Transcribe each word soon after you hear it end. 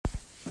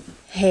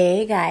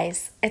Hey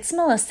guys, it's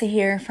Melissa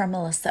here from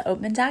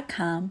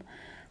melissaoatman.com.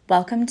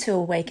 Welcome to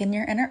Awaken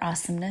Your Inner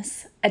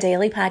Awesomeness, a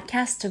daily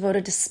podcast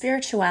devoted to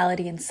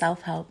spirituality and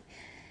self-help.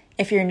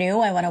 If you're new,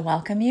 I want to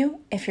welcome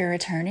you. If you're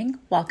returning,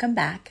 welcome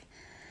back.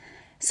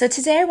 So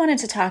today I wanted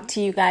to talk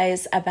to you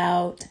guys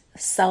about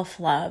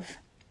self-love.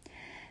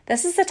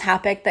 This is a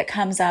topic that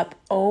comes up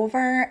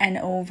over and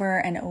over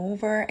and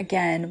over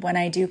again when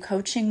I do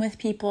coaching with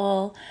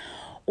people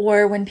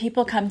or when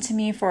people come to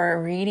me for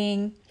a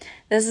reading.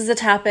 This is a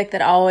topic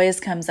that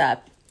always comes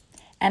up.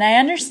 And I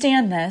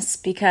understand this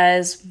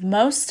because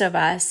most of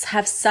us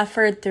have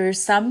suffered through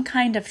some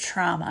kind of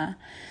trauma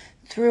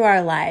through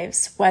our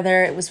lives,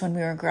 whether it was when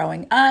we were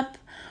growing up,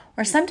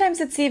 or sometimes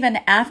it's even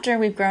after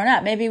we've grown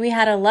up. Maybe we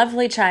had a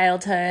lovely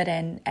childhood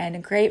and a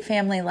great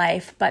family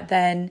life, but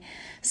then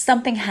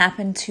something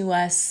happened to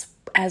us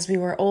as we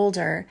were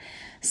older,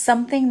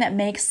 something that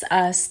makes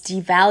us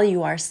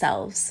devalue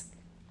ourselves.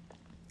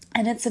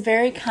 And it's a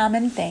very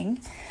common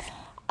thing.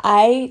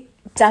 I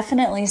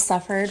definitely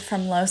suffered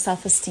from low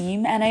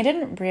self-esteem, and I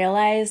didn't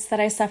realize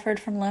that I suffered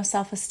from low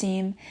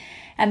self-esteem.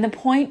 And the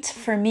point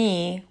for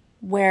me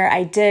where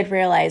I did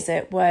realize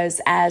it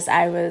was as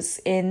I was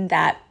in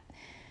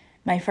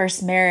my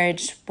first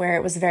marriage where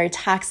it was a very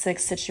toxic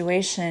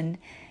situation.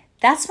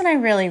 That's when I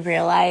really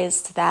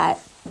realized that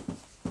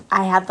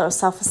I had low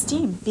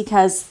self-esteem,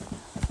 because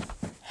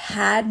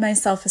had my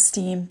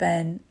self-esteem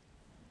been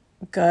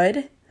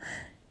good,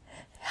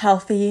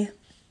 healthy,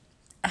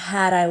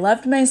 had I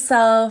loved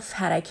myself,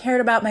 had I cared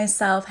about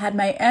myself, had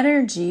my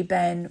energy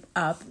been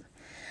up,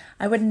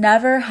 I would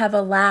never have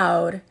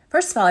allowed,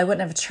 first of all, I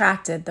wouldn't have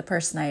attracted the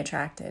person I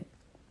attracted.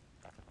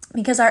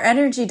 Because our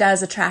energy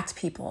does attract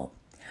people.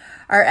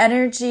 Our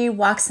energy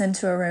walks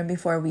into a room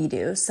before we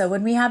do. So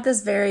when we have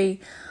this very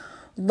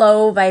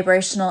low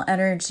vibrational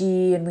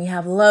energy and we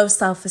have low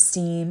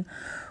self-esteem,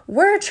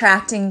 we're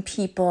attracting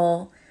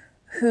people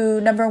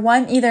who, number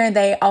one, either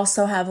they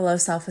also have low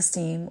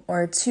self-esteem,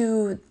 or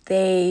two,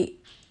 they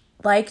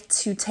like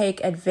to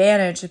take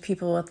advantage of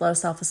people with low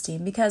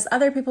self-esteem because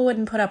other people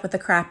wouldn't put up with the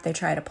crap they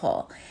try to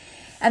pull.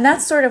 And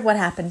that's sort of what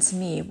happened to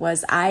me,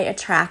 was I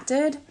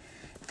attracted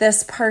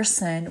this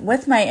person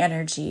with my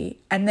energy,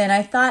 and then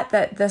I thought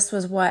that this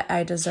was what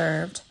I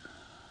deserved.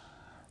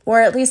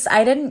 Or at least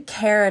I didn't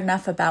care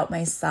enough about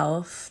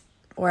myself,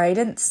 or I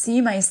didn't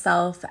see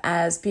myself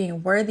as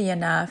being worthy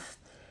enough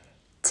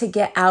to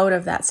get out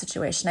of that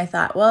situation. I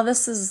thought, well,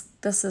 this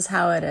is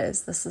how it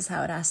is. This is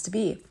how it has to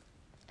be.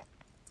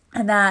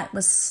 And that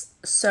was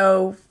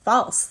so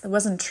false. It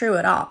wasn't true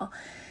at all.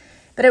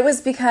 But it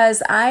was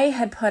because I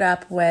had put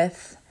up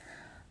with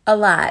a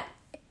lot.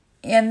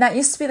 And that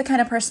used to be the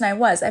kind of person I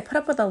was. I put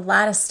up with a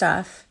lot of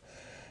stuff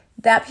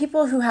that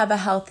people who have a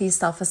healthy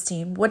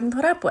self-esteem wouldn't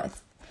put up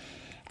with.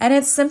 And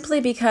it's simply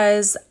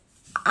because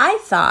I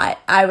thought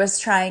I was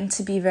trying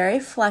to be very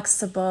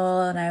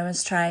flexible and I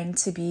was trying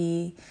to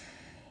be,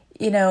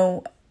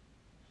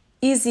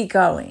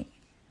 easygoing.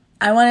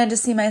 I wanted to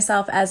see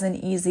myself as an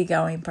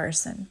easygoing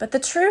person. But the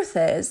truth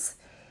is,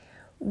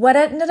 what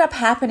ended up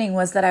happening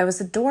was that I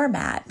was a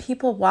doormat.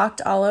 People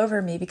walked all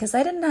over me because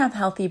I didn't have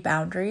healthy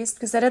boundaries,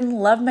 because I didn't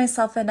love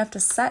myself enough to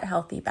set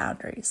healthy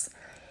boundaries.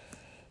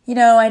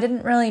 I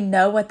didn't really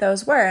know what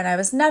those were, and I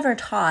was never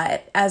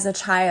taught as a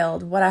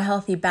child what a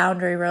healthy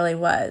boundary really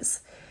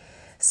was.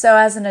 So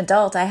as an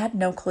adult, I had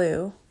no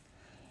clue.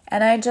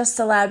 And I just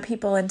allowed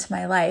people into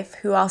my life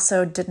who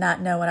also did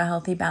not know what a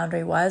healthy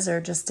boundary was or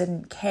just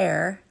didn't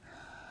care.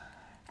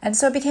 And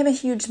so it became a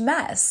huge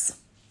mess.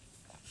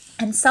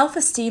 And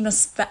self-esteem,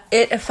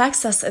 it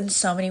affects us in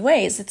so many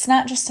ways. It's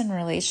not just in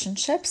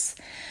relationships,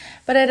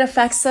 but it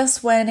affects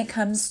us when it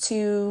comes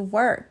to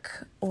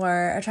work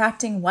or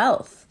attracting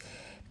wealth.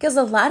 Because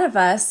a lot of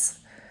us,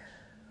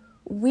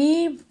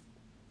 we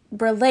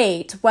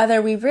relate,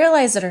 whether we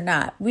realize it or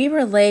not, we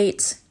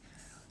relate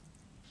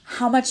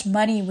how much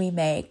money we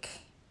make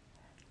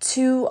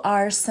to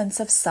our sense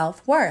of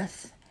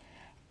self-worth.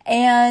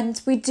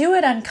 And we do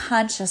it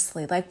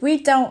unconsciously, like we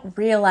don't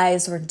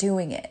realize we're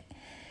doing it.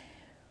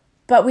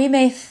 But we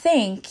may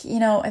think,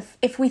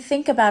 if we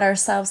think about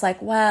ourselves like,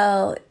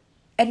 well,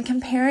 and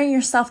comparing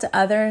yourself to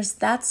others,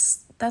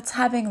 that's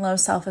having low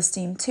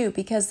self-esteem too.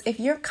 Because if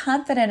you're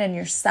confident in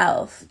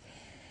yourself,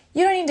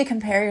 you don't need to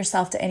compare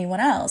yourself to anyone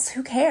else.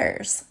 Who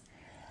cares?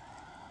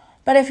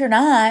 But if you're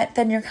not,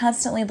 then you're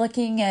constantly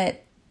looking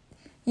at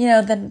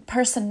the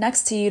person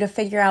next to you to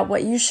figure out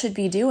what you should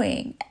be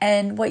doing.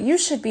 And what you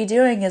should be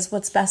doing is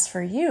what's best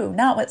for you,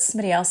 not what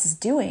somebody else is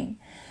doing.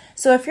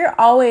 So if you're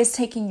always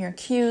taking your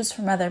cues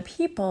from other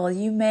people,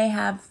 you may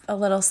have a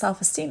little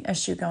self-esteem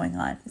issue going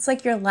on. It's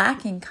like you're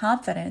lacking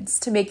confidence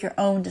to make your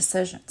own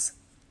decisions.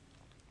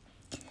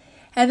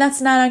 And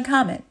that's not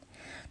uncommon.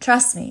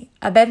 Trust me,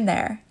 I've been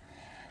there.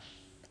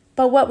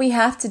 But what we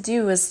have to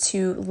do is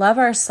to love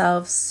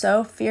ourselves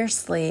so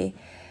fiercely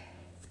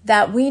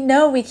that we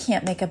know we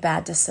can't make a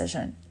bad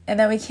decision and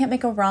that we can't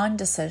make a wrong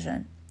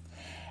decision.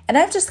 And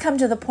I've just come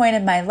to the point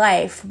in my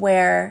life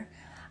where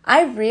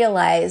I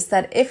realized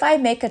that if I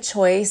make a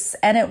choice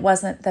and it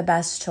wasn't the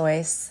best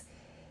choice,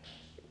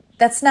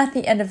 that's not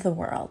the end of the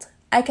world.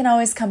 I can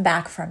always come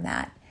back from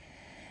that.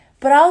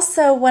 But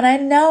also, when I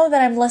know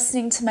that I'm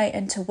listening to my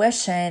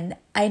intuition,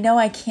 I know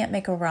I can't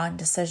make a wrong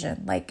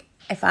decision. Like,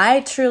 if I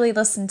truly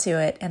listen to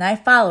it and I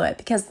follow it,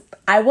 because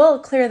I will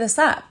clear this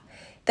up.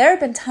 There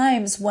have been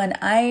times when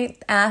I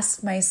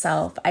asked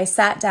myself, I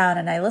sat down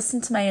and I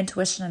listened to my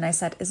intuition and I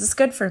said, is this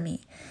good for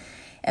me?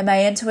 And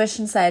my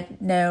intuition said,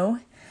 no.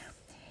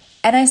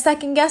 And I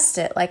second guessed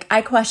it, like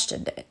I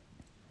questioned it.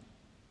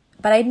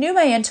 But I knew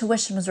my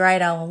intuition was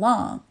right all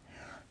along,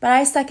 but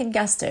I second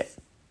guessed it.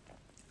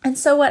 And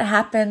so what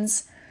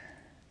happens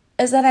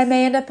is that I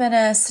may end up in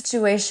a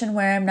situation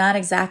where I'm not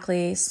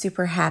exactly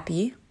super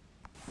happy,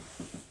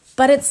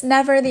 but it's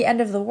never the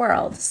end of the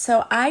world.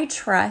 So I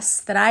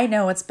trust that I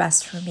know what's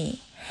best for me.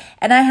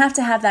 And I have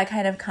to have that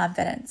kind of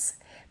confidence.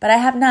 But I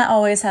have not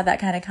always had that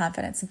kind of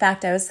confidence. In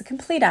fact, I was the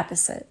complete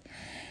opposite.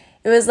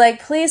 It was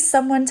like, please,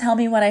 someone tell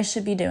me what I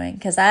should be doing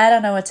because I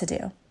don't know what to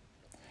do.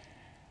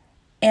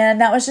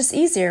 And that was just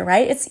easier,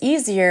 right? It's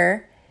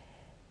easier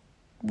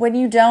when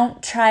you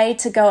don't try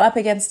to go up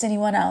against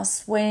anyone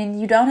else, when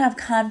you don't have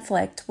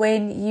conflict,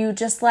 when you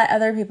just let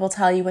other people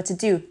tell you what to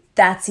do.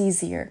 That's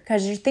easier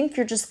because you think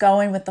you're just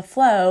going with the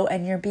flow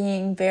and you're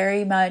being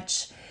very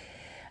much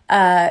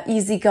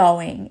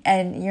easygoing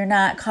and you're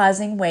not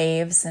causing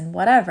waves and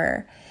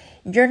whatever.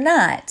 You're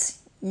not.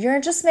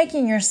 You're just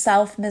making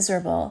yourself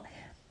miserable.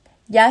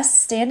 Yes,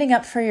 standing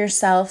up for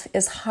yourself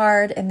is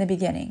hard in the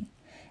beginning,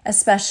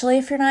 especially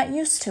if you're not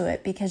used to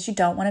it because you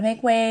don't want to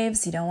make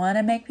waves, you don't want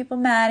to make people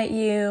mad at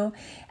you,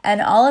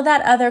 and all of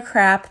that other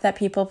crap that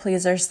people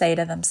pleasers say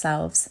to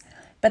themselves.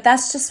 But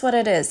that's just what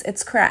it is.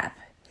 It's crap.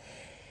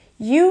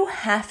 You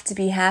have to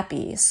be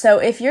happy. So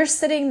if you're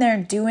sitting there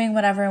doing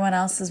what everyone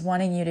else is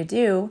wanting you to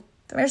do,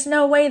 there's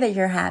no way that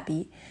you're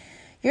happy.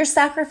 You're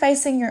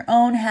sacrificing your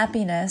own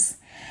happiness.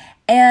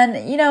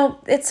 And, you know,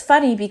 it's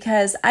funny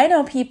because I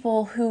know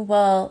people who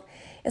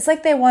it's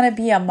like they want to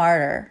be a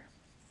martyr.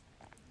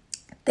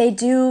 They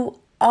do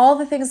all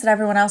the things that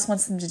everyone else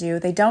wants them to do.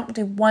 They don't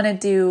do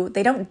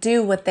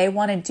what they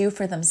want to do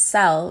for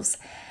themselves.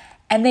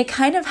 And they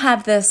kind of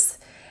have this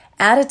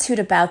attitude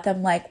about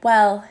them like,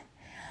 well,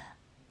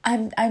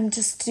 I'm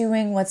just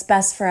doing what's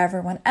best for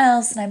everyone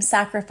else and I'm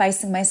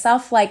sacrificing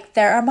myself like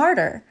they're a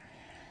martyr.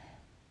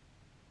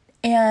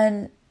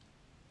 And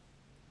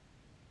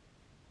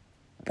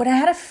when I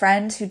had a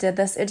friend who did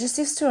this, it just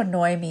used to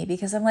annoy me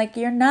because I'm like,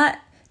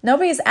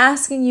 nobody's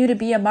asking you to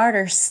be a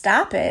martyr.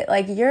 Stop it.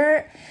 Like,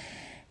 you're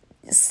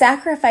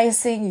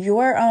sacrificing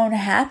your own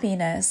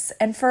happiness.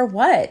 And for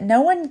what?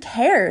 No one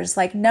cares.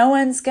 Like, no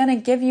one's going to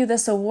give you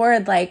this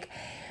award like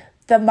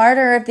the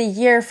Martyr of the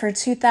Year for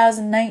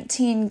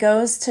 2019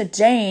 goes to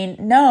Jane.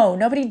 No,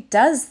 nobody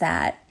does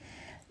that.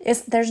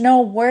 There's no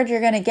award you're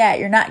going to get.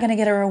 You're not going to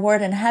get a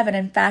reward in heaven.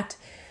 In fact,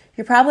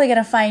 you're probably going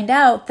to find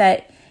out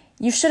that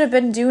you should have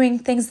been doing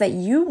things that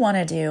you want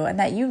to do and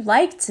that you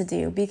like to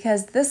do,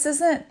 because this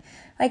isn't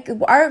like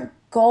our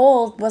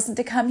goal wasn't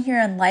to come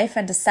here in life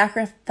and to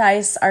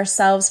sacrifice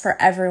ourselves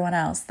for everyone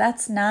else.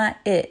 That's not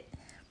it.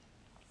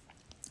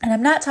 And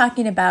I'm not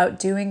talking about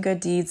doing good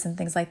deeds and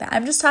things like that.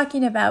 I'm just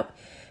talking about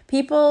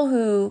people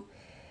who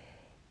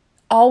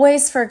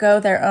always forgo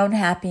their own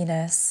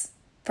happiness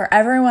for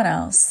everyone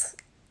else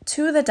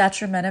to the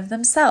detriment of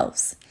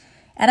themselves.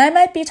 And I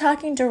might be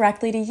talking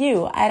directly to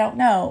you. I don't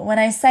know. When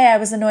I say I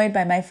was annoyed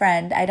by my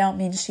friend, I don't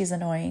mean she's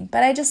annoying,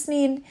 but I just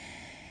mean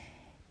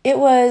it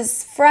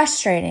was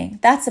frustrating.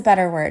 That's a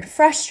better word.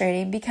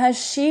 Frustrating,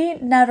 because she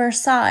never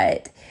saw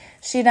it.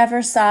 She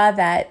never saw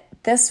that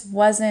this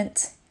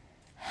wasn't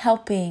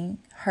helping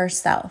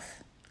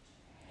herself.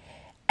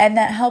 And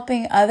that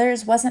helping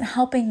others wasn't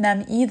helping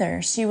them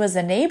either. She was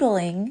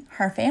enabling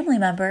her family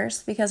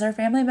members because her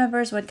family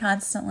members would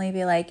constantly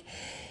be like,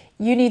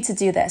 you need to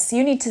do this,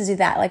 you need to do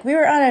that. Like, we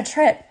were on a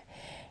trip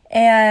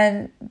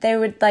and they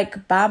would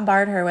like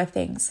bombard her with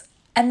things.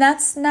 And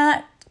that's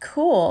not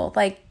cool.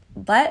 Like,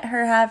 let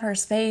her have her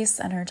space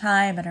and her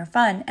time and her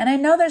fun. And I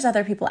know there's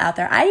other people out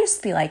there. I used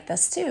to be like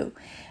this too.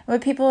 When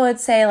people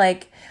would say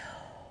like,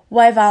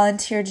 well, I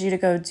volunteered you to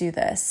go do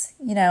this,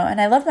 you know,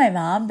 and I love my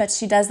mom, but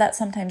she does that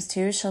sometimes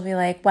too. She'll be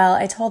like, well,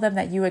 I told them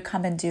that you would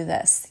come and do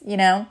this, you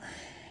know?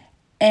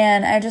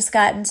 And I've just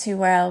gotten to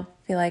where I'll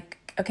be like,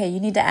 okay, you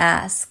need to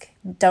ask.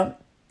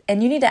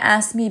 And you need to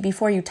ask me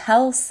before you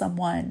tell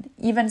someone,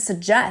 even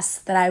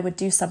suggest that I would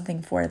do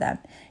something for them,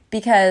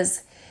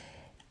 because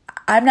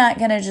I'm not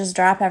going to just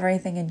drop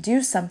everything and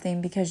do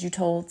something because you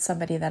told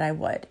somebody that I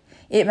would.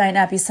 It might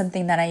not be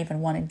something that I even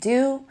want to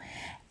do.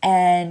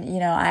 And, you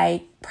know,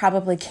 I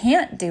probably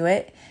can't do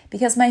it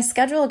because my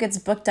schedule gets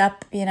booked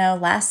up, you know,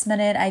 last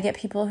minute. I get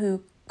people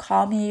who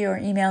call me or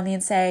email me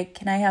and say,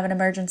 can I have an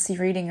emergency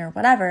reading or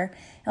whatever?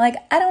 And like,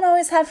 I don't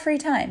always have free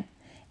time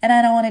and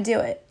I don't want to do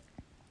it.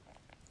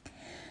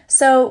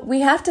 So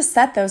we have to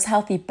set those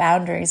healthy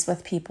boundaries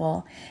with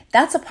people.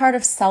 That's a part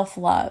of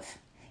self-love,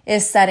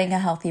 is setting a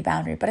healthy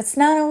boundary, but it's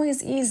not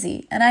always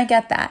easy. And I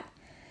get that.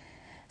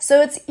 So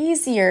it's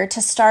easier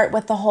to start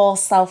with the whole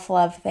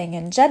self-love thing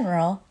in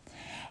general.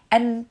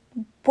 And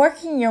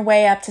working your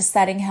way up to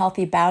setting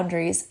healthy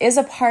boundaries is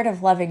a part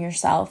of loving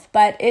yourself,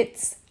 but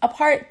it's a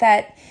part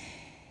that,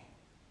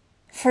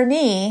 for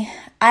me,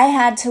 I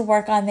had to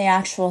work on the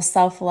actual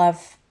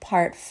self-love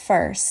part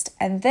first,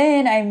 and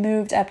then I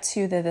moved up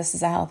to the this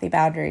is a healthy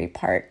boundary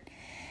part.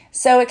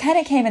 So it kind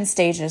of came in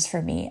stages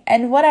for me.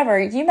 And whatever,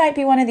 you might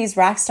be one of these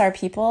rock star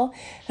people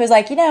who's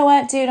like, you know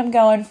what, dude, I'm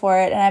going for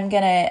it, and I'm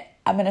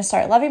gonna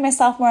start loving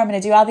myself more. I'm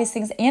gonna do all these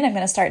things, and I'm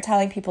gonna start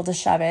telling people to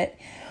shove it.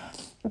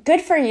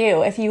 Good for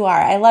you if you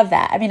are. I love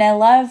that. I mean, I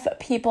love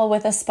people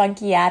with a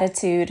spunky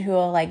attitude who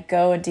will like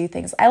go and do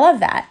things. I love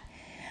that.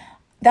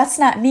 That's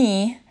not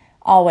me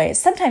always.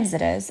 Sometimes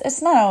it is.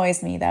 It's not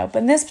always me though. But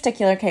in this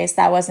particular case,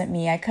 that wasn't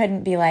me. I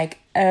couldn't be like,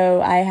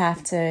 oh, I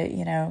have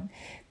to,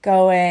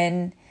 go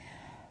in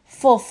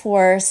full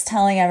force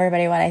telling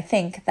everybody what I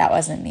think. That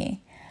wasn't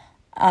me.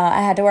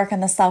 I had to work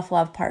on the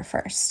self-love part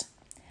first.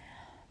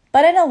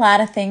 But in a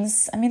lot of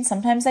things, I mean,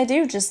 sometimes I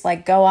do just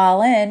like go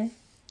all in,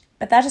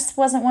 but that just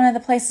wasn't one of the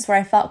places where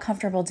I felt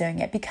comfortable doing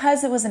it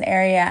because it was an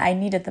area I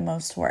needed the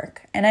most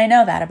work. And I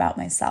know that about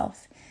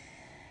myself.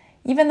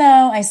 Even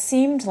though I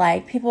seemed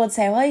like, people would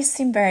say, well, you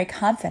seem very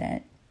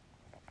confident.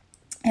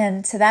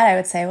 And to that I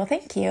would say, well,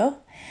 thank you.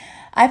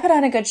 I put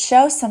on a good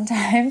show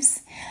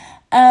sometimes.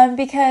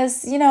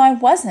 Because, I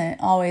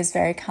wasn't always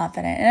very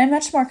confident, and I'm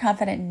much more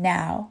confident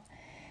now.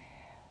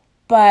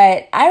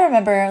 But I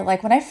remember,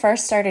 like, when I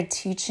first started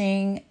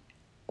teaching,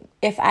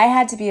 if I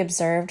had to be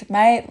observed,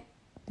 my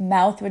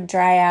mouth would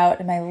dry out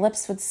and my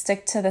lips would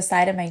stick to the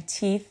side of my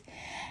teeth.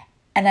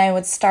 And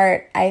I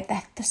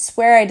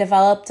swear I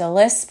developed a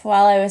lisp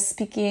while I was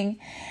speaking.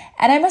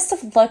 And I must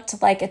have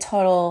looked like a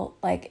total,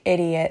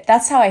 idiot.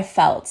 That's how I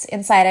felt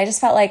inside. I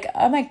just felt like,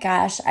 oh my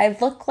gosh, I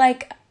look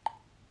like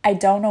I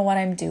don't know what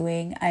I'm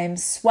doing. I'm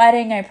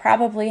sweating. I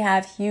probably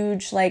have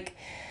huge,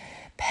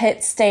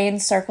 pit stain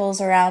circles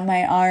around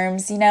my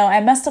arms. I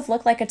must have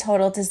looked like a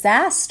total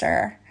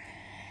disaster.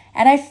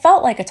 And I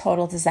felt like a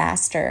total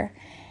disaster.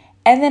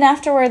 And then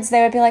afterwards,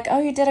 they would be like,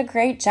 oh, you did a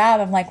great job.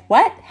 I'm like,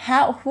 what?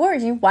 How? Who are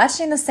you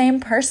watching the same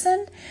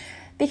person?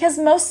 Because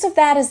most of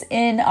that is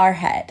in our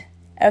head.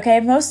 Okay?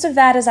 Most of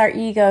that is our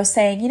ego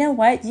saying, you know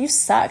what? You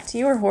sucked.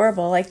 You were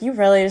horrible. You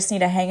really just need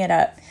to hang it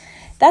up.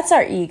 That's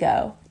our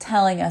ego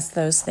telling us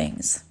those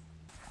things.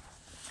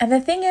 And the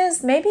thing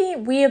is, maybe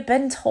we have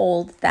been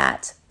told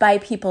that by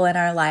people in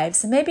our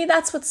lives, and maybe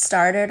that's what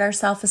started our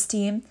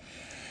self-esteem.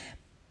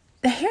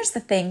 But here's the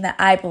thing that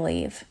I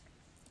believe,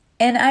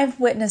 and I've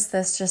witnessed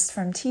this just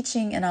from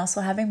teaching and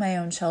also having my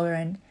own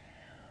children.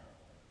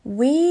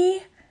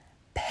 We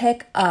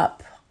pick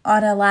up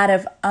on a lot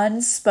of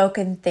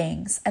unspoken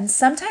things, and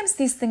sometimes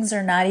these things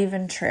are not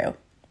even true.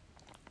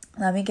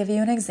 Let me give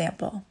you an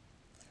example.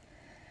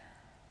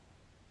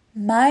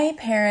 My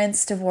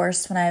parents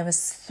divorced when I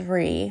was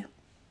 3,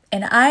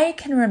 and I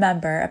can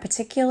remember a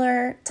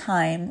particular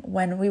time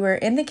when we were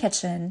in the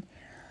kitchen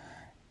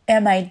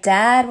and my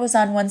dad was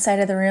on one side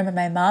of the room and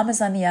my mom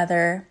was on the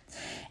other.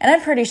 And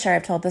I'm pretty sure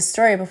I've told this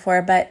story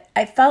before, but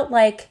I felt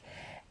like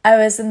I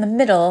was in the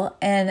middle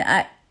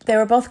and they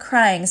were both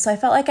crying. So I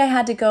felt like I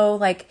had to go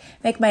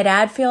make my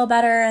dad feel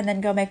better and then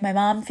go make my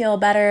mom feel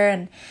better.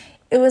 And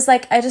it was I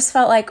just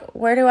felt like,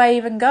 where do I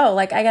even go?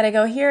 I got to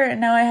go here and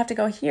now I have to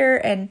go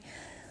here. And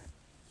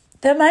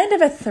the mind of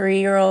a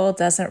 3-year-old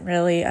doesn't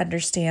really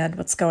understand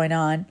what's going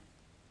on.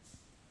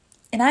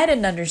 And I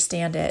didn't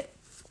understand it.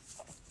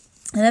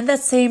 And at the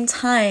same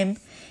time,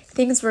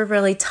 things were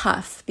really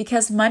tough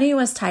because money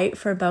was tight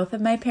for both of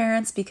my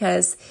parents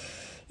because,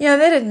 they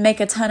didn't make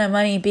a ton of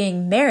money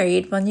being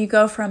married. When you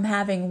go from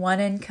having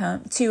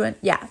two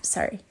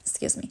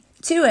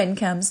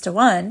incomes to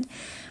one,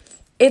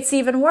 it's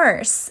even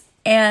worse.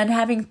 And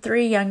having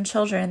 3 young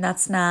children,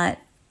 that's not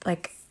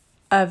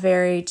a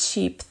very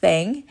cheap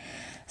thing.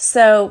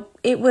 So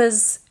it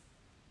was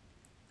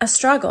a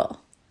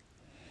struggle.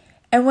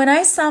 And when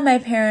I saw my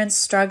parents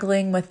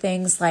struggling with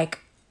things like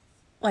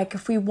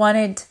if we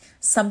wanted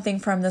something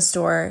from the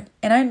store,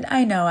 and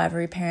I know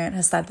every parent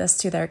has said this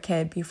to their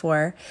kid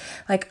before,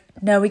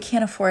 no, we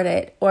can't afford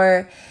it,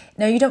 or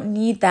no, you don't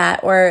need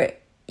that, or,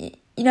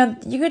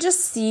 you could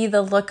just see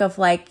the look of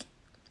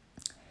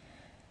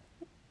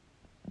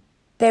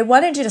they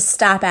wanted you to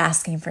stop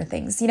asking for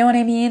things. You know what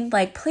I mean?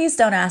 Please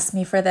don't ask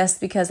me for this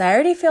because I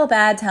already feel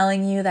bad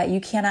telling you that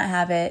you cannot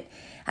have it.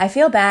 I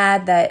feel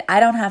bad that I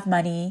don't have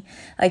money.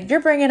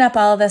 You're bringing up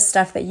all of this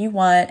stuff that you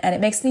want and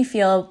it makes me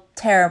feel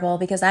terrible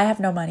because I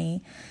have no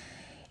money.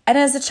 And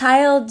as a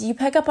child, you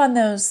pick up on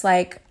those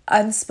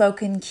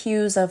unspoken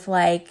cues of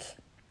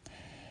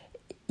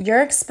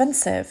you're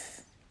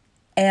expensive.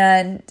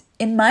 And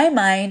in my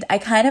mind, I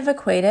kind of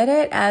equated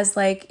it as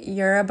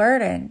you're a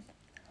burden.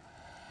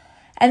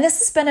 And this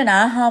has been an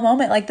aha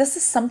moment. This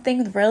is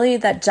something really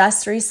that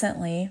just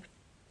recently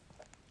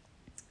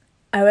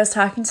I was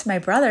talking to my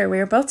brother. We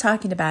were both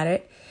talking about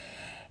it.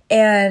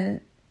 And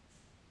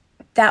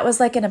that was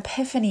an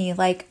epiphany.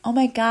 Oh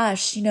my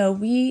gosh,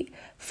 we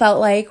felt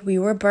like we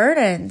were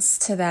burdens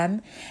to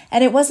them.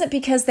 And it wasn't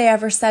because they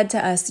ever said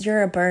to us,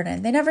 you're a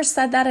burden. They never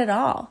said that at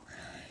all.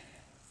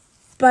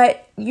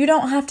 But you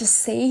don't have to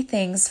say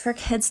things for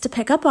kids to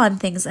pick up on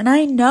things. And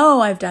I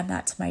know I've done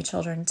that to my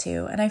children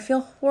too. And I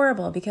feel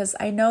horrible because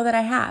I know that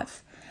I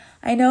have.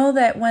 I know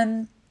that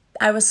when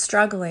I was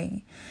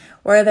struggling,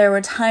 or there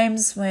were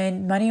times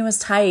when money was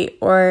tight,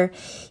 or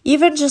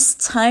even just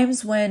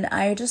times when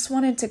I just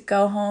wanted to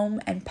go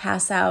home and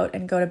pass out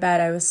and go to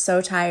bed. I was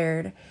so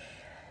tired.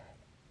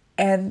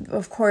 And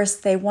of course,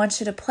 they want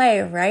you to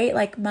play, right?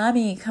 Like,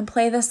 mommy, come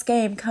play this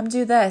game. Come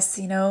do this.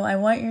 I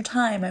want your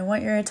time. I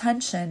want your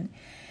attention.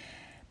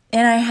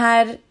 And I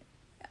had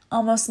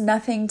almost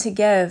nothing to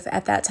give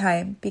at that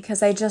time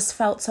because I just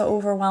felt so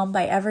overwhelmed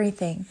by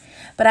everything.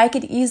 But I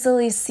could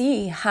easily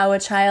see how a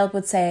child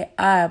would say,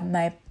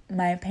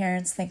 my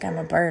parents think I'm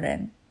a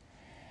burden.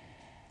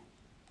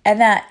 And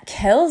that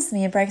kills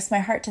me. It breaks my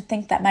heart to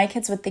think that my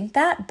kids would think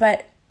that.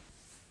 But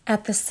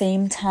at the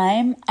same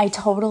time, I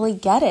totally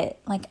get it.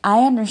 Like, I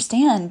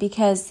understand,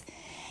 because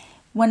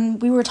when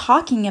we were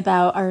talking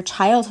about our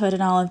childhood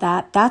and all of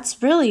that, that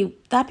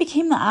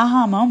became the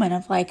aha moment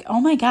of like,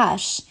 oh my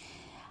gosh,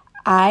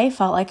 I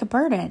felt like a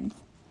burden.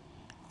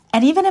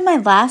 And even in my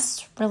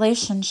last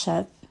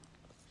relationship,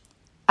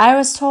 I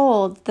was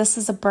told this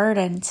is a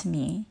burden to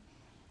me.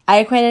 I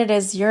equated it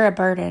as, you're a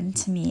burden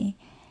to me.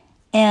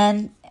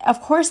 And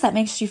of course that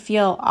makes you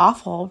feel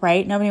awful,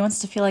 right? Nobody wants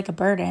to feel like a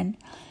burden.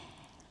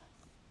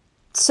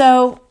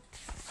 So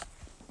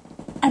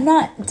I'm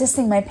not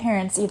dissing my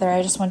parents either.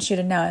 I just want you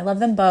to know I love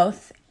them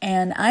both.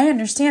 And I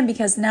understand,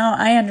 because now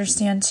I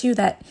understand too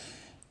that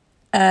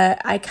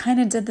I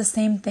kind of did the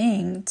same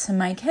thing to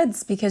my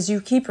kids, because you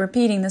keep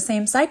repeating the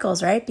same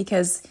cycles, right?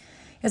 Because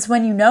it's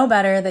when you know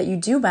better that you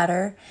do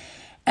better.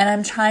 And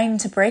I'm trying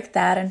to break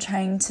that and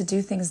trying to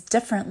do things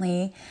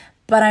differently,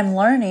 but I'm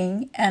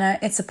learning, and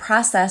it's a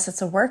process.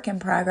 It's a work in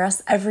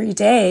progress every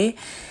day.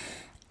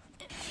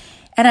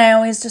 And I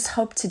always just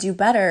hope to do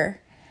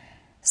better.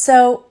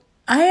 So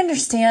I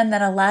understand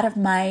that a lot of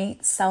my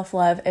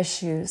self-love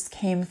issues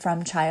came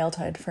from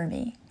childhood for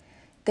me.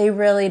 They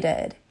really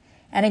did.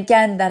 And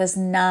again, that is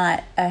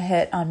not a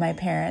hit on my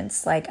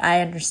parents. Like,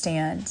 I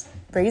understand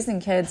raising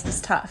kids is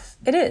tough.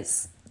 It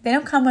is. They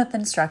don't come with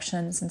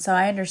instructions. And so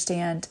I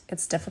understand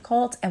it's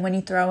difficult. And when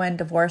you throw in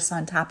divorce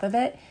on top of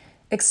it,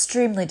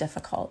 extremely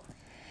difficult.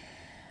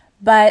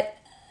 But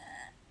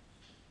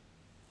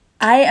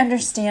I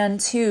understand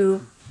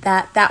too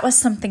that was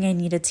something I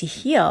needed to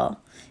heal,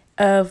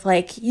 of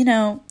like,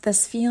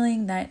 this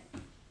feeling that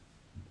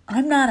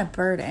I'm not a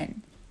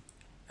burden.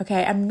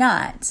 Okay, I'm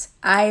not.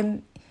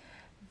 I'm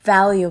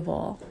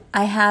valuable.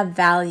 I have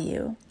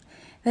value.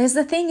 Because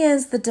the thing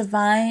is, the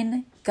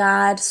divine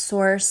God,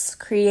 source,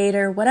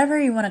 creator, whatever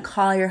you want to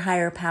call your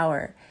higher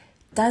power,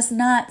 does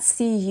not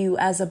see you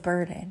as a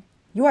burden.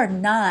 You are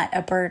not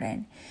a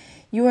burden.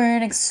 You are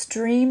an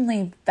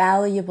extremely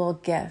valuable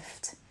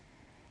gift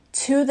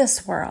to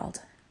this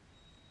world.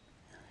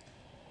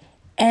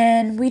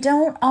 And we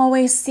don't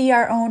always see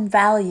our own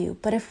value,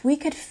 but if we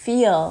could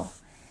feel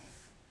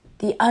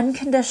the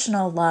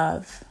unconditional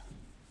love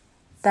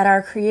that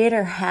our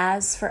Creator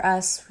has for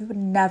us, we would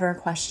never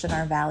question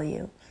our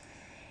value.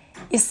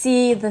 You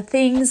see, the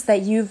things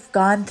that you've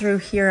gone through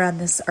here on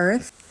this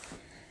earth,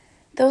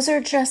 those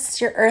are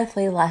just your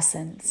earthly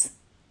lessons.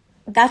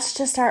 That's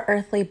just our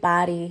earthly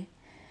body.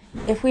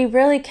 If we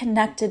really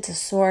connected to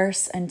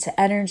source and to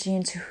energy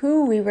and to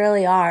who we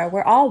really are,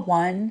 we're all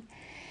one,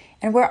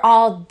 and we're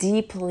all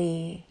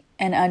deeply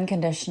and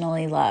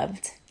unconditionally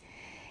loved.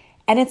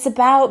 And it's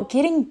about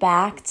getting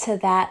back to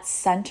that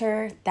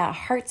center, that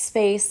heart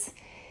space.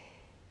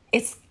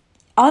 It's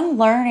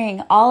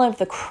unlearning all of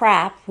the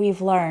crap we've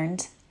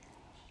learned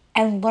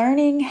and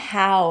learning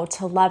how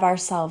to love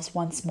ourselves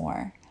once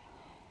more.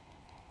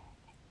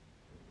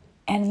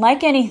 And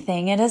like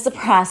anything, it is a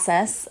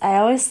process. I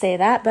always say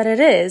that, but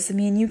it is. I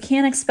mean, you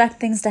can't expect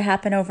things to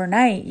happen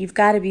overnight. You've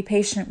got to be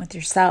patient with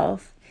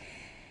yourself.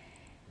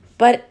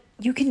 But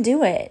you can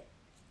do it.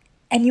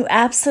 And you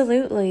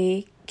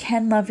absolutely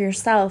can love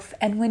yourself.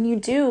 And when you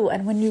do,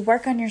 and when you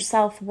work on your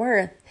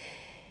self-worth,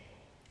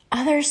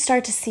 others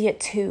start to see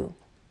it too.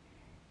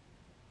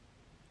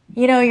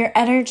 Your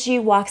energy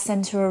walks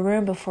into a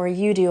room before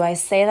you do. I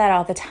say that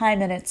all the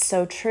time, and it's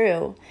so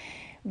true.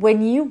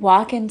 When you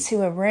walk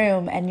into a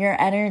room and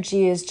your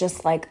energy is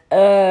just like,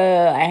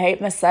 I hate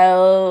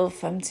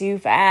myself, I'm too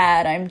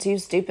fat, I'm too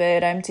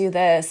stupid, I'm too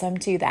this, I'm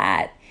too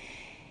that.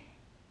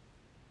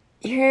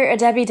 You're a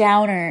Debbie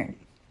Downer,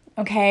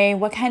 okay?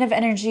 What kind of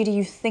energy do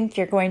you think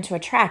you're going to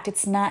attract?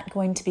 It's not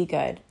going to be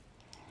good.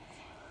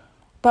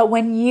 But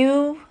when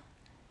you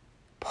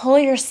pull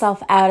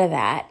yourself out of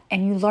that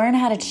and you learn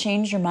how to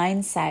change your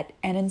mindset,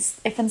 and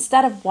if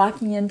instead of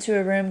walking into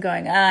a room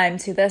going, I'm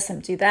too this,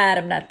 I'm too that,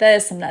 I'm not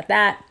this, I'm not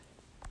that.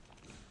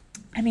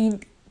 I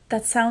mean,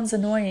 that sounds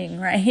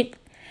annoying, right?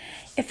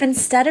 If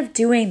instead of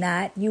doing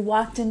that, you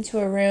walked into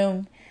a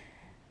room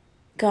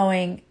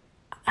going,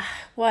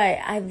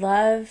 I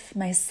love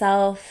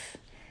myself.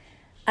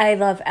 I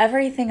love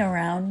everything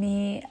around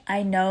me.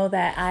 I know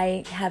that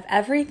I have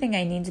everything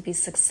I need to be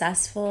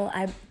successful.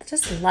 I'm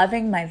just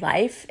loving my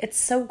life. It's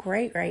so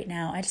great right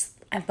now.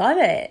 I love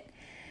it.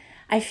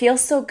 I feel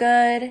so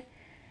good.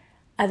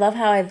 I love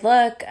how I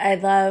look. I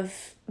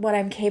love what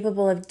I'm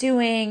capable of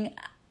doing.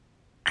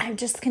 I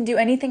just can do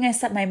anything I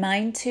set my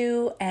mind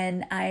to,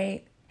 and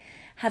I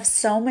have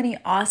so many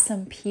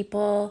awesome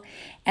people,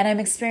 and I'm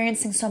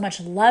experiencing so much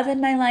love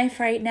in my life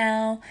right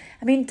now.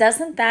 I mean,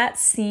 doesn't that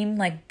seem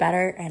like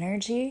better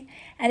energy?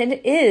 And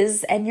it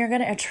is, and you're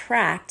going to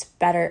attract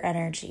better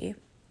energy.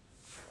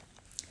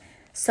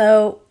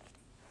 So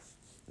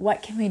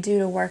what can we do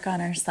to work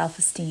on our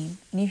self-esteem?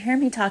 And you hear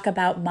me talk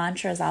about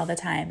mantras all the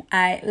time.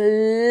 I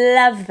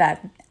love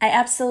them. I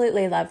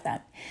absolutely love them.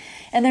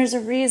 And there's a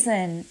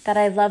reason that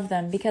I love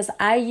them, because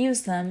I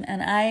use them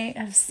and I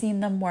have seen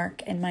them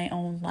work in my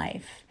own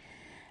life.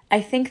 I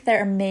think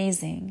they're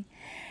amazing.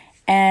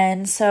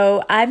 And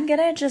so I'm going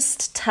to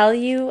just tell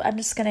you, I'm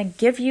just going to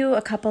give you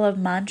a couple of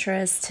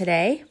mantras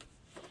today.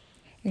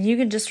 And you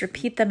can just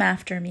repeat them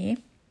after me.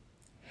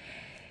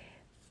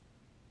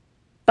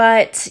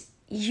 But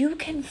you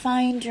can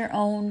find your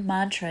own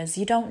mantras.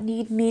 You don't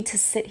need me to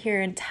sit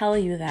here and tell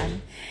you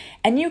them.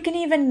 And you can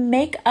even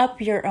make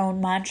up your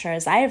own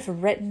mantras. I have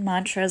written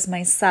mantras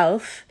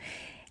myself,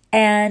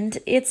 and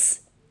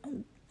it's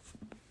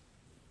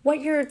what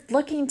you're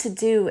looking to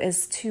do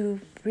is to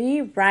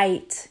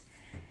rewrite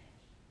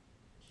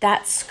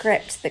that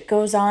script that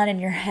goes on in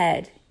your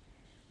head.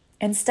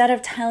 Instead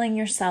of telling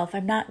yourself,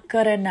 I'm not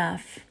good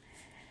enough,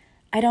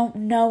 I don't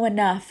know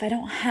enough, I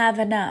don't have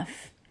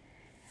enough,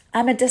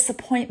 I'm a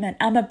disappointment,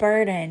 I'm a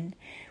burden.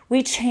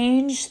 We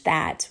change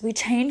that. We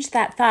change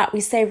that thought. We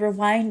say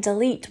rewind,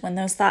 delete when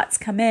those thoughts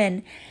come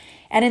in.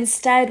 And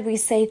instead we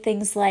say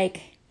things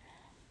like,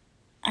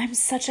 I'm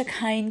such a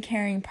kind,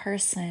 caring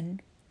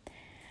person.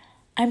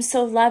 I'm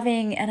so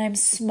loving, and I'm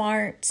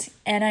smart,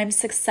 and I'm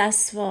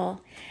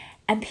successful.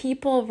 And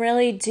people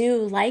really do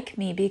like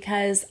me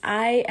because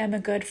I am a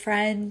good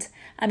friend.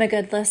 I'm a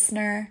good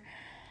listener.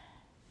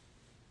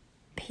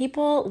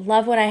 People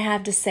love what I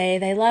have to say.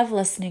 They love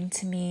listening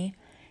to me.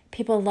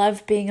 People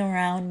love being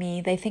around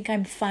me. They think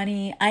I'm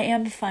funny. I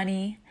am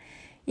funny.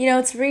 You know,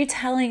 it's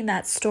retelling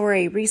that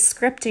story,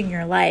 re-scripting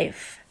your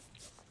life.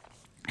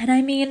 And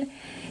I mean,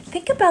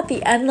 think about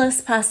the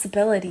endless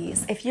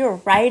possibilities. If you were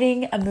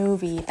writing a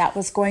movie that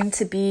was going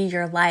to be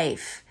your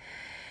life,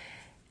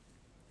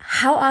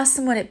 how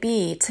awesome would it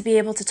be to be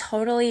able to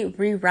totally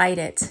rewrite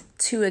it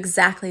to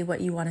exactly what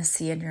you want to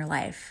see in your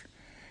life?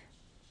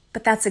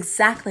 But that's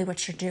exactly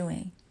what you're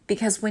doing.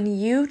 Because when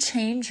you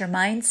change your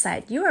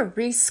mindset, you are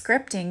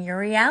re-scripting your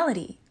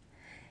reality.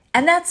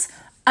 And that's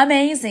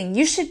amazing.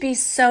 You should be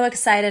so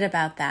excited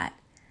about that.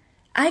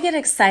 I get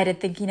excited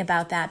thinking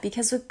about that,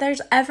 because if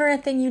there's ever a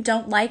thing you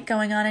don't like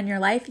going on in your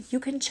life, you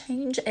can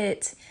change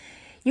it.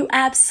 You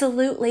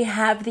absolutely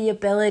have the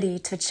ability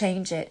to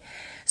change it.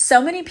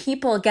 So many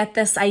people get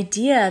this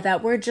idea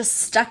that we're just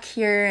stuck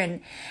here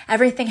and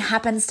everything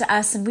happens to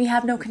us and we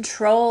have no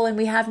control and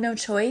we have no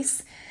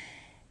choice.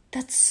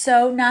 That's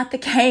so not the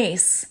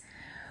case.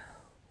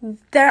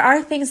 There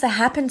are things that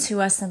happen to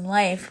us in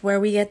life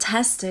where we get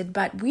tested,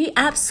 but we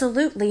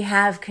absolutely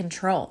have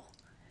control.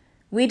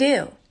 We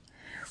do.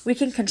 We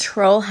can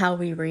control how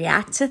we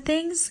react to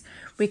things.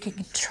 We can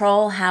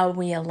control how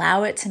we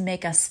allow it to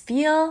make us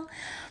feel.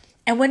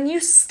 And when you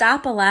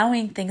stop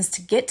allowing things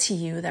to get to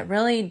you that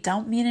really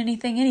don't mean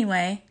anything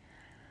anyway,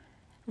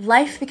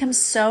 life becomes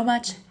so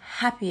much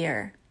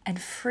happier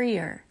and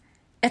freer.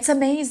 It's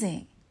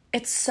amazing.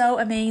 It's so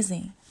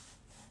amazing.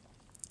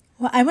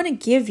 Well, I want to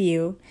give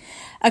you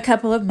a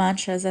couple of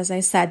mantras, as I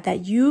said,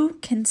 that you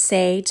can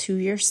say to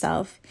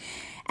yourself.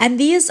 And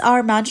these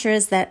are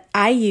mantras that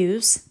I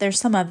use. There's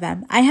some of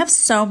them. I have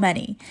so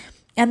many.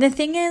 And the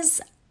thing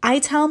is, I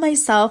tell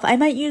myself I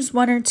might use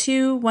one or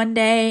two one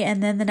day,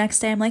 and then the next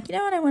day I'm like, you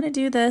know what, I want to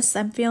do this.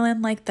 I'm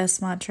feeling like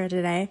this mantra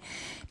today.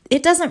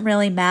 It doesn't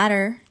really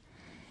matter,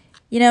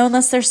 you know,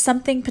 unless there's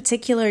something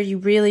particular you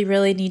really,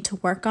 really need to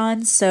work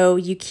on. So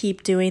you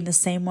keep doing the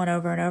same one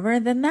over and over,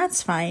 then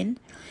that's fine.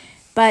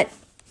 But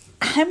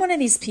I'm one of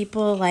these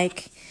people,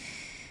 like,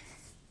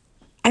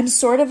 I'm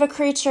sort of a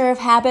creature of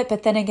habit,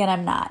 but then again,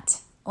 I'm not.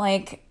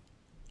 Like,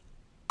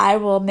 I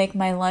will make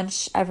my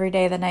lunch every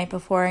day the night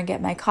before and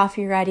get my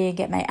coffee ready and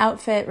get my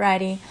outfit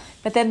ready.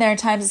 But then there are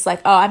times it's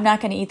like, oh, I'm not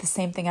going to eat the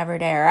same thing every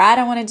day, or I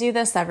don't want to do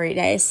this every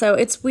day. So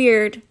it's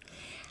weird.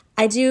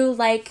 I do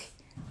like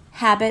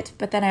habit,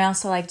 but then I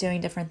also like doing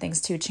different things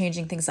too,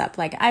 changing things up.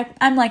 Like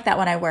I'm like that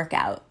when I work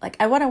out. Like,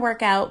 I want to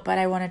work out, but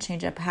I want to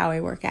change up how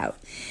I work out.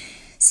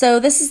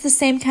 So this is the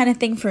same kind of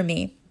thing for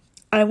me.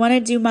 I want to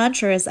do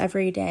mantras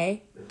every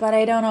day, but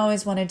I don't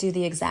always want to do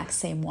the exact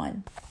same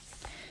one.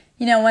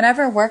 You know,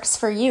 whatever works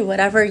for you,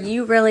 whatever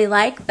you really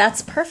like,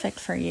 that's perfect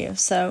for you.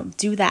 So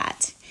do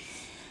that.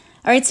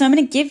 All right, so I'm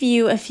going to give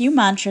you a few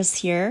mantras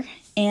here,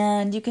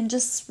 and you can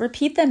just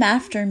repeat them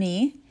after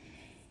me.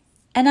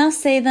 And I'll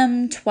say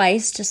them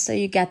twice just so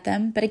you get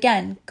them. But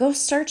again, go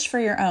search for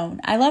your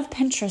own. I love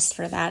Pinterest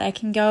for that. I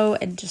can go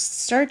and just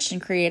search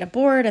and create a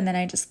board, and then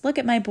I just look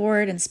at my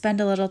board and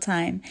spend a little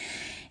time.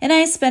 And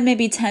I spend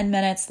maybe 10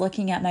 minutes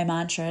looking at my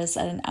mantras,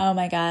 and oh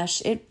my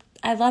gosh,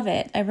 I love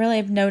it. I really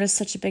have noticed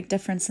such a big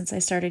difference since I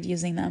started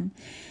using them.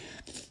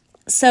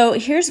 So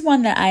here's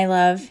one that I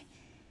love.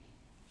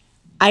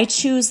 I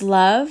choose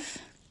love,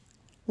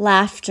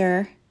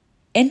 laughter,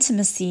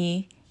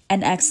 intimacy,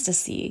 and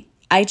ecstasy.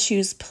 I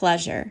choose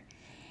pleasure.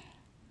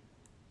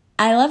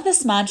 I love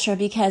this mantra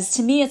because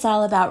to me it's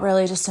all about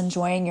really just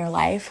enjoying your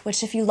life,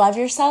 which if you love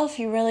yourself,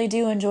 you really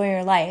do enjoy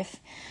your life.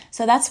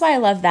 So that's why I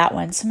love that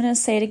one. So I'm going to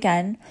say it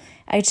again.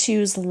 I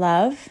choose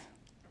love,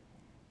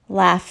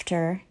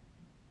 laughter,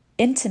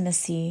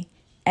 intimacy,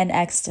 and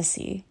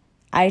ecstasy.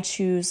 I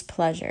choose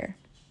pleasure.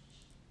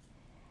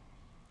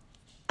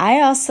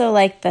 I also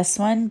like this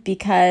one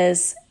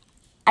because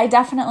I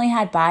definitely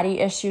had body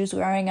issues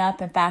growing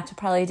up. In fact, I'll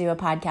probably do a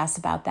podcast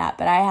about that,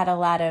 but I had a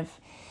lot of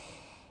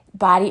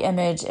body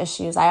image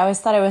issues. I always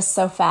thought I was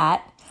so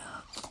fat.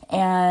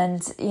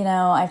 And,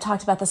 I've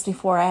talked about this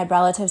before. I had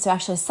relatives who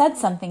actually said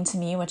something to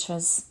me, which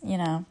was,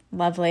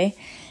 lovely.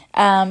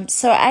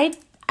 So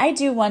I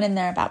do one in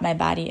there about my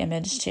body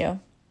image too.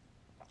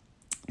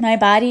 My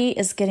body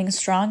is getting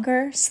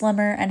stronger,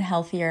 slimmer, and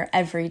healthier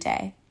every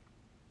day.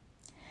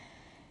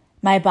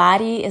 My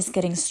body is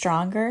getting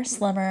stronger,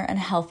 slimmer, and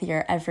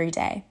healthier every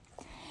day.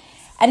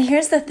 And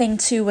here's the thing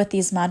too with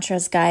these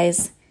mantras,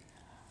 guys.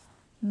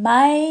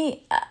 My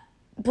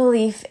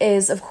belief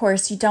is, of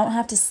course, you don't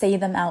have to say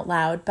them out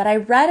loud, but I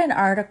read an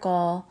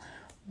article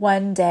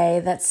one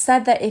day that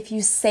said that if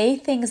you say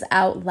things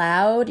out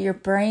loud, your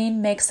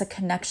brain makes a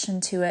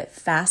connection to it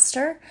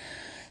faster.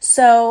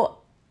 So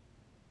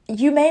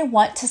you may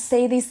want to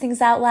say these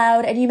things out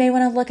loud and you may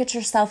want to look at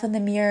yourself in the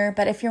mirror,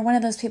 but if you're one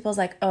of those people who's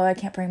like, oh, I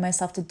can't bring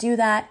myself to do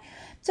that,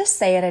 just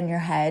say it in your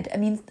head. I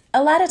mean,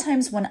 a lot of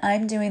times when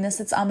I'm doing this,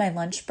 it's on my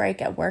lunch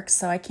break at work,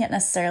 so I can't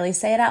necessarily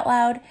say it out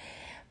loud.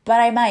 But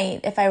I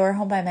might if I were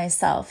home by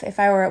myself. If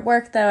I were at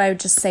work, though, I would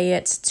just say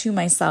it to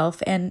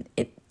myself, and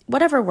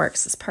whatever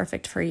works is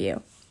perfect for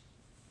you.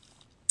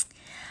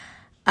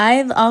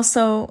 I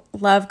also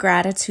love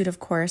gratitude, of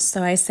course,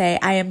 so I say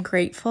I am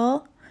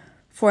grateful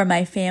for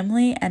my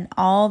family and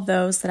all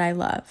those that I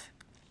love.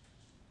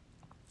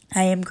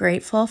 I am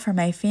grateful for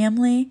my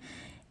family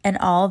and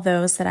all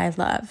those that I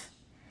love.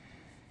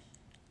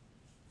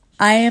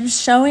 I am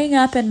showing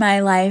up in my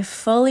life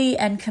fully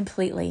and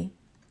completely.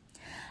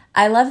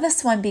 I love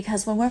this one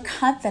because when we're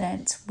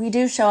confident, we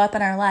do show up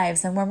in our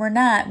lives. And when we're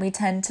not, we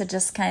tend to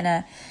just kind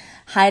of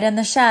hide in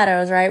the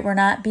shadows, right? We're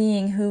not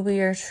being who we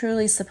are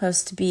truly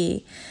supposed to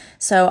be.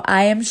 So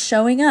I am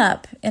showing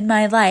up in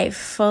my life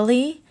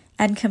fully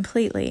and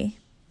completely.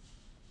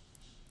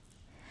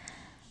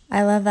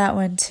 I love that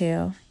one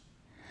too.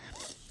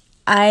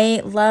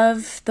 I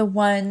love the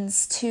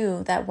ones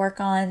too that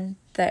work on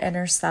the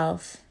inner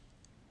self.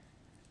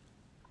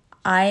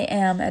 I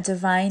am a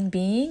divine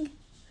being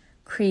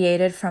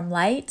created from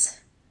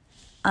light.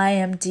 I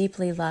am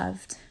deeply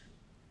loved.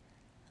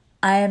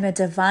 I am a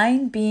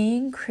divine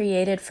being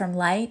created from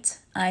light.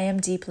 I am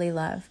deeply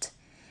loved.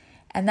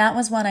 And that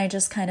was one I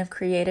just kind of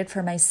created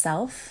for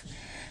myself.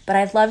 But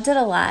I loved it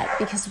a lot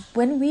because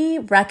when we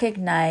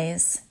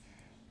recognize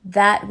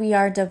that we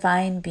are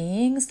divine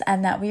beings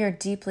and that we are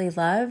deeply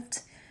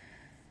loved,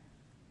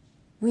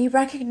 we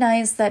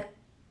recognize that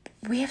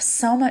we have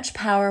so much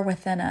power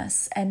within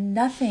us and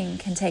nothing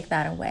can take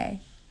that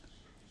away.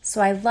 So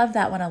I love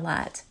that one a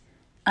lot.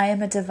 I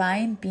am a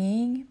divine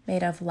being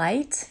made of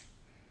light,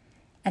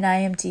 and I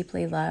am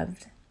deeply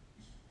loved.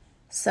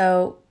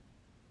 So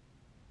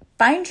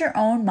find your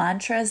own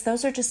mantras.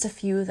 Those are just a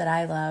few that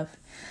I love.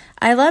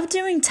 I love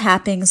doing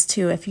tappings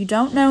too. If you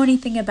don't know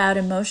anything about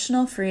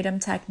emotional freedom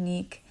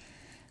technique,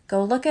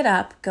 go look it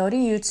up. Go to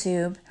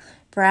YouTube.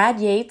 Brad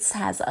Yates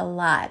has a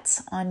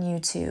lot on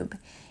YouTube.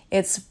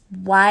 It's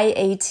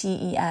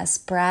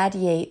YATES, Brad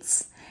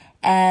Yates.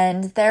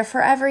 And there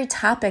for every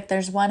topic,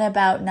 there's one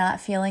about not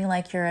feeling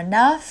like you're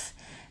enough.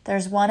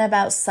 There's one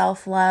about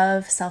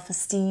self-love,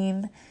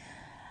 self-esteem.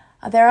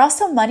 There are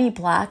also money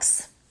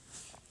blocks.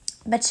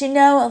 But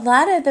a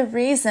lot of the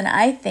reason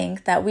I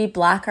think that we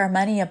block our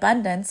money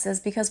abundance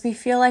is because we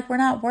feel like we're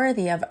not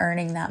worthy of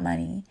earning that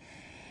money.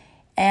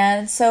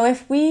 And so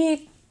if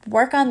we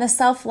work on the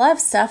self-love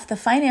stuff, the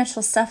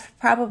financial stuff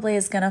probably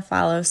is going to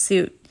follow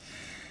suit.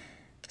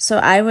 So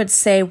I would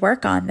say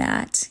work on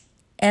that.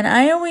 And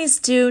I always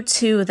do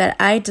too that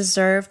I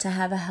deserve to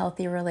have a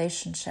healthy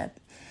relationship.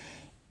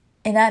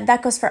 And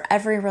that goes for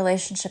every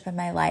relationship in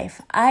my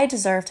life. I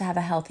deserve to have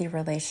a healthy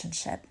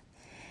relationship.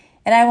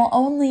 And I will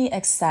only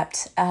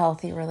accept a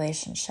healthy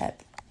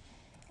relationship.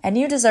 And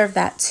you deserve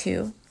that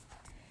too.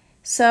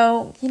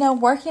 So,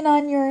 working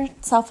on your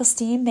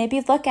self-esteem,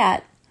 maybe look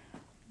at,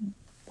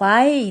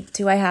 why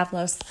do I have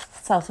low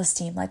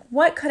self-esteem? Like,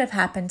 what could have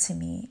happened to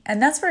me? And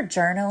that's where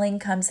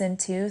journaling comes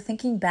into,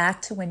 thinking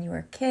back to when you were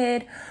a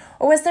kid.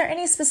 Or was there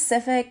any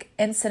specific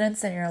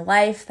incidents in your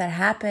life that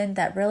happened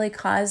that really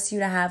caused you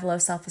to have low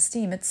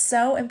self-esteem? It's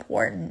so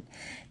important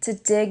to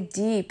dig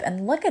deep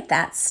and look at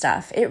that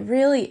stuff. It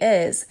really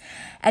is.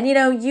 And,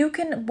 you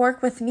can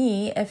work with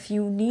me if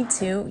you need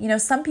to.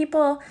 Some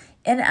people,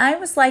 and I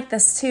was like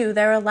this too,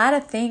 there are a lot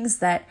of things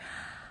that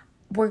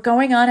were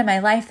going on in my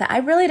life that I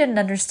really didn't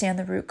understand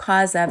the root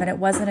cause of. And it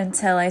wasn't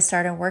until I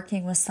started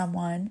working with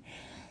someone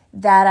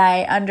that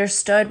I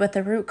understood what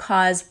the root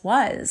cause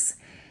was.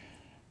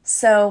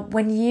 So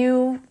when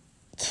you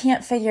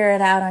can't figure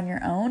it out on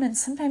your own, and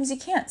sometimes you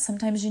can't,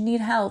 sometimes you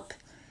need help,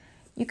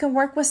 you can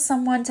work with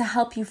someone to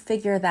help you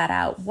figure that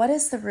out. What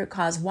is the root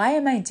cause? Why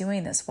am I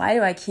doing this? Why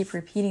do I keep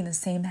repeating the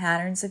same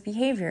patterns of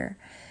behavior?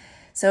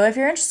 So if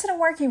you're interested in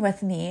working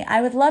with me,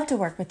 I would love to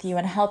work with you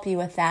and help you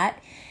with that.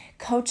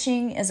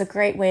 Coaching is a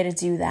great way to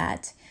do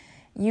that.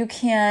 You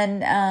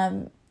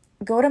can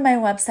go to my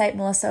website,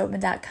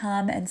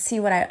 melissaoatman.com, and see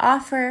what I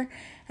offer.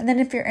 And then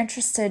if you're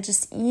interested,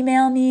 just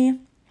email me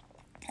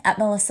at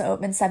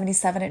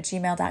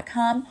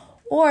melissaoatman77@gmail.com.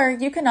 Or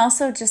you can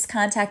also just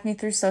contact me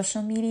through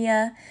social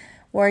media,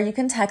 or you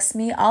can text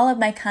me. All of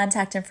my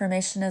contact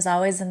information is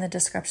always in the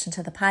description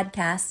to the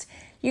podcast.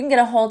 You can get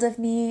a hold of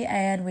me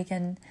and we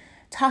can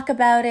talk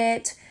about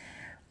it.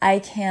 I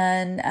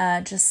can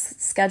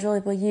just schedule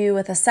you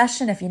with a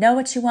session if you know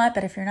what you want,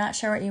 but if you're not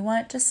sure what you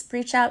want, just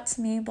reach out to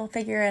me. We'll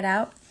figure it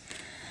out.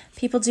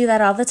 People do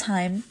that all the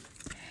time.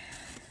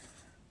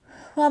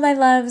 Well, my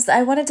loves,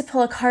 I wanted to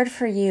pull a card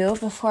for you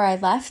before I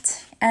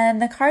left.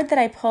 And the card that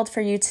I pulled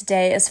for you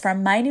today is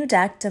from my new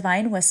deck,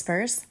 Divine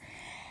Whispers.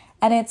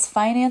 And it's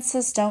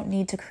Finances Don't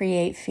Need to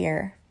Create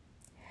Fear.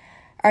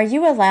 Are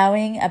you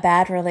allowing a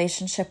bad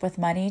relationship with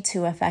money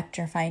to affect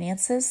your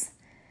finances?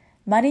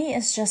 Money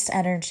is just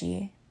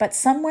energy, but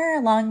somewhere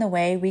along the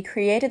way, we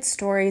created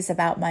stories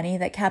about money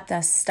that kept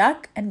us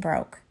stuck and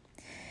broke.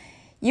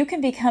 You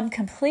can become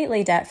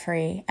completely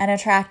debt-free and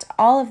attract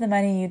all of the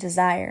money you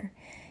desire.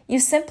 You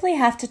simply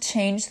have to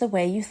change the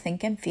way you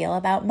think and feel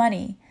about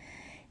money.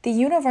 The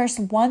universe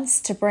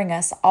wants to bring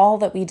us all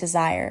that we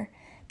desire,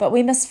 but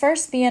we must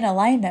first be in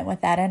alignment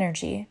with that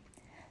energy.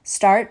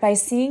 Start by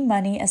seeing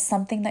money as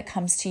something that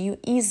comes to you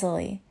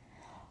easily.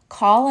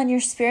 Call on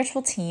your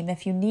spiritual team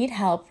if you need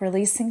help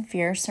releasing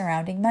fear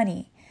surrounding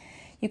money.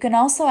 You can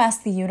also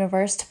ask the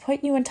universe to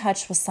put you in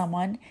touch with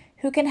someone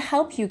who can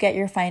help you get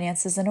your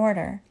finances in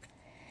order.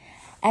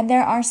 And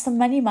there are some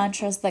money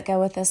mantras that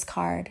go with this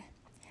card.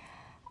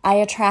 I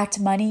attract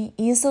money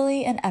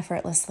easily and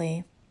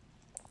effortlessly.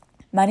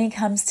 Money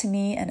comes to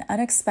me in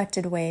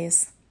unexpected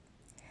ways.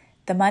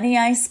 The money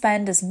I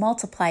spend is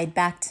multiplied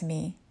back to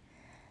me.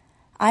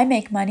 I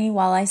make money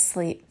while I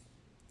sleep.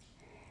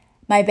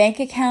 My bank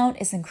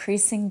account is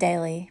increasing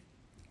daily.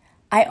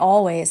 I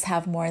always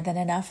have more than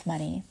enough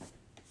money.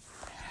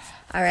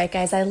 All right,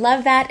 guys, I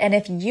love that. And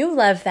if you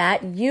love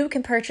that, you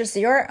can purchase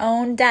your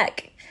own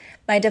deck.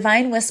 My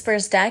Divine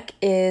Whispers deck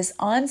is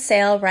on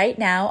sale right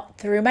now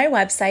through my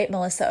website,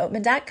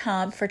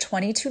 melissaoatman.com, for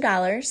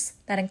 $22.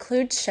 That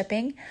includes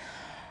shipping.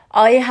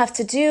 All you have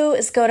to do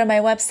is go to my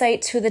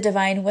website to the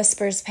Divine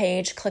Whispers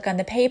page, click on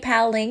the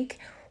PayPal link.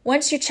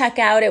 Once you check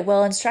out, it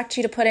will instruct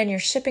you to put in your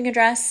shipping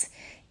address,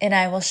 and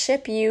I will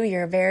ship you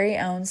your very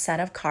own set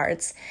of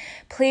cards.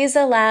 Please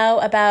allow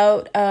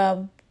about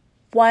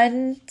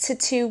 1 to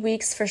 2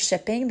 weeks for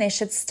shipping. They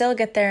should still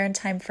get there in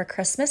time for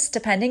Christmas,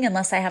 depending,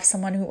 unless I have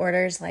someone who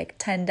orders like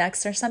 10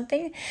 decks or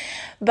something.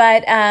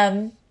 But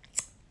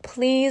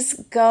please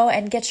go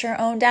and get your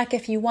own deck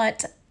if you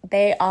want.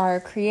 They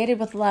are created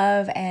with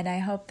love, and I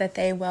hope that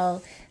they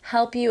will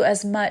help you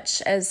as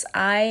much as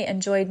I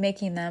enjoyed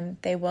making them.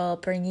 They will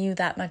bring you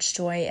that much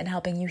joy in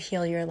helping you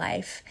heal your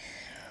life.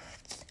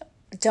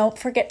 Don't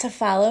forget to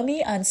follow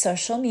me on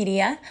social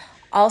media.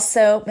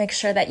 Also, make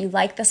sure that you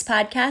like this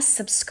podcast,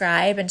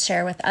 subscribe, and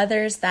share with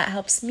others. That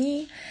helps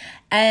me,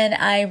 and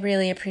I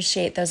really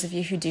appreciate those of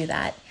you who do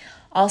that.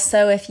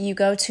 Also, if you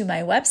go to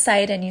my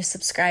website and you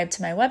subscribe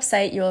to my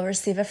website, you will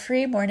receive a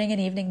free morning and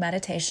evening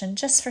meditation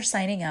just for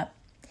signing up.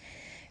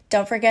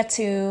 Don't forget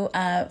to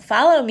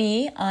follow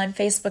me on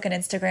Facebook and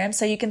Instagram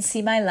so you can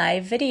see my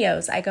live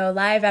videos. I go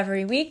live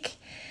every week.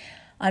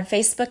 On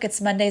Facebook, it's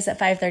Mondays at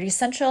 5:30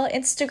 Central.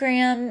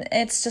 Instagram,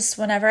 it's just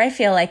whenever I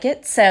feel like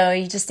it. So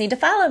you just need to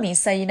follow me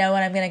so you know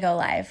when I'm going to go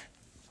live.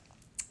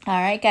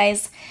 All right,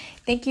 guys.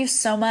 Thank you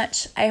so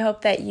much. I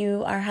hope that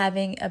you are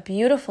having a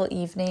beautiful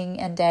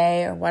evening and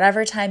day, or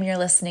whatever time you're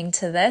listening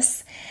to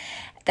this,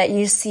 that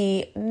you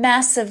see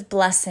massive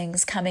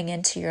blessings coming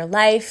into your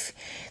life,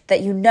 that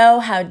you know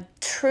how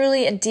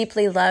truly and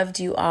deeply loved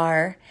you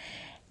are,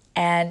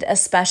 and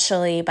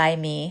especially by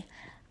me.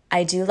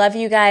 I do love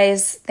you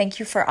guys. Thank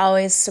you for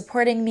always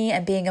supporting me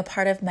and being a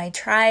part of my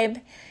tribe.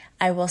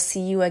 I will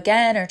see you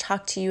again or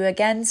talk to you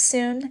again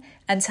soon.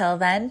 Until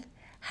then,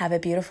 have a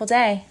beautiful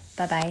day.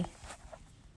 Bye-bye.